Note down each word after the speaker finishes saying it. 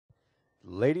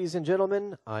Ladies and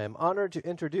gentlemen, I am honored to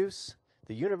introduce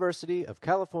the University of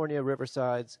California,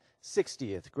 Riverside's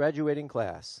 60th graduating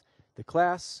class, the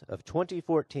class of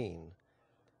 2014.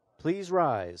 Please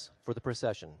rise for the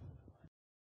procession.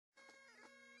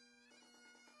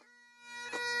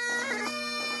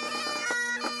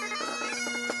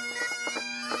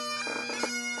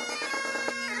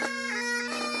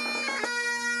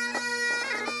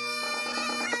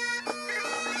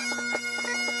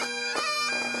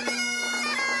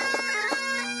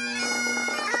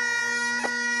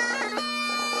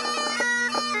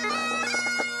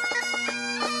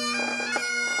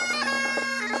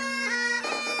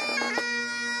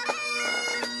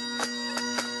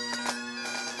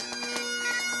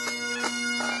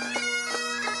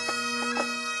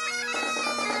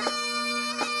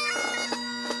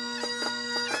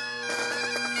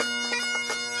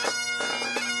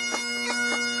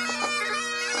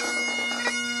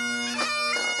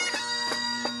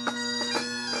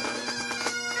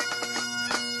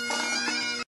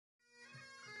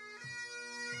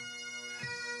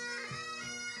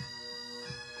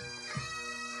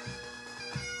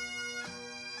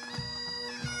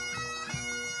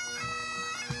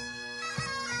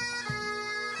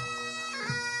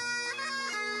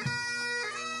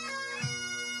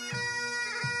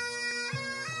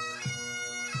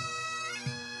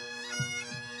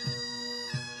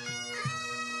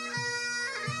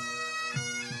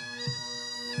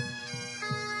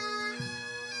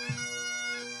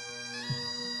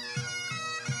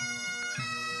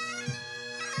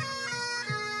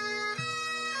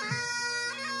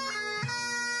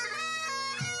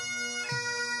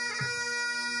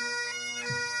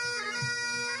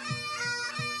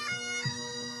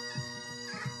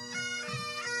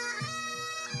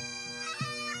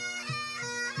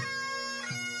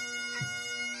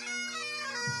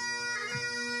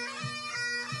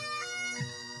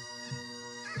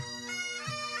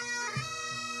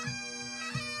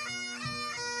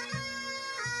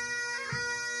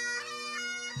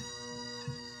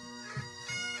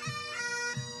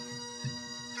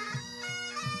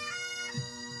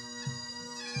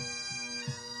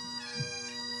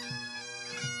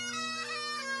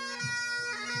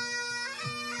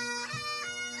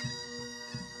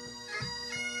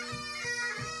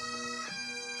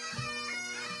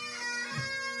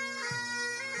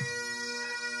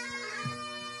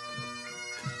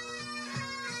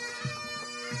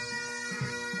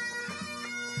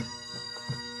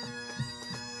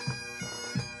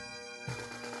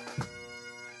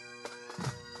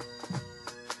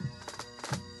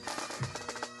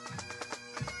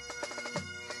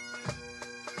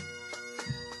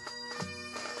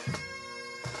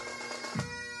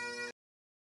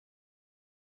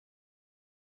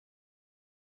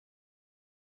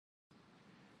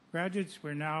 Graduates,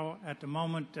 we're now at the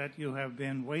moment that you have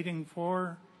been waiting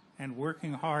for and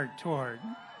working hard toward,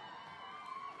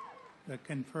 the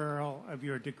conferral of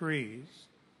your degrees.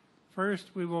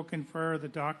 First, we will confer the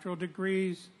doctoral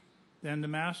degrees, then the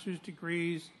master's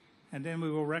degrees, and then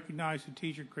we will recognize the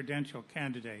teacher credential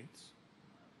candidates.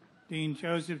 Dean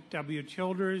Joseph W.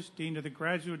 Childers, Dean of the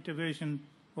Graduate Division,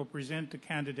 will present the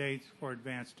candidates for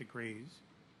advanced degrees.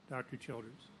 Dr.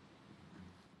 Childers.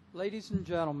 Ladies and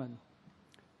gentlemen,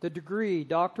 the degree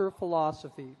Doctor of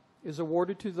Philosophy is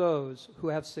awarded to those who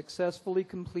have successfully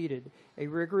completed a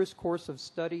rigorous course of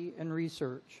study and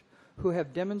research, who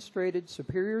have demonstrated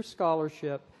superior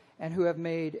scholarship, and who have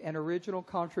made an original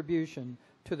contribution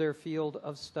to their field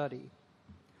of study.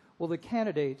 Will the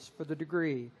candidates for the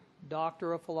degree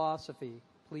Doctor of Philosophy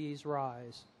please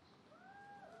rise?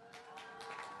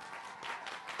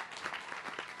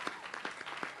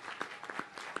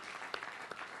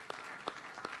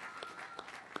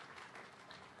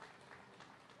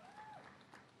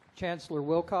 Chancellor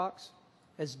Wilcox,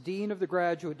 as Dean of the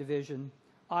Graduate Division,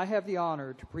 I have the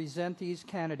honor to present these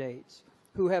candidates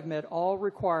who have met all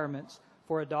requirements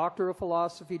for a Doctor of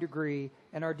Philosophy degree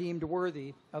and are deemed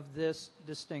worthy of this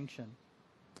distinction.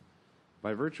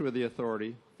 By virtue of the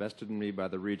authority vested in me by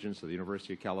the Regents of the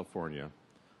University of California,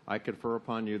 I confer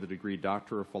upon you the degree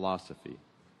Doctor of Philosophy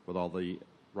with all the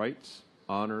rights,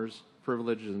 honors,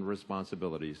 privileges, and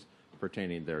responsibilities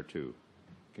pertaining thereto.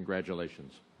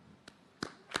 Congratulations.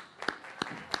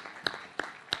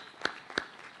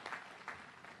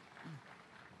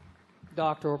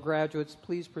 Doctoral graduates,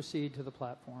 please proceed to the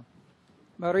platform.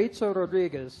 Maritza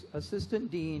Rodriguez,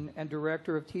 Assistant Dean and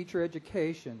Director of Teacher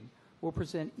Education, will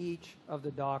present each of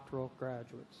the doctoral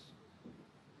graduates.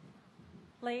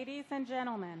 Ladies and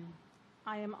gentlemen,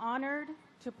 I am honored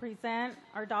to present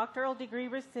our doctoral degree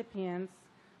recipients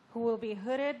who will be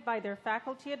hooded by their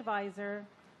faculty advisor,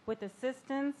 with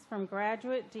assistance from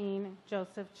Graduate Dean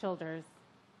Joseph Childers.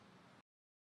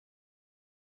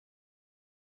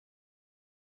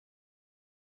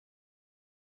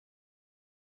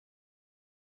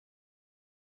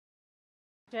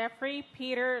 Jeffrey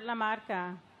Peter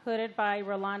Lamarca, hooded by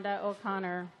Rolanda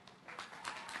O'Connor.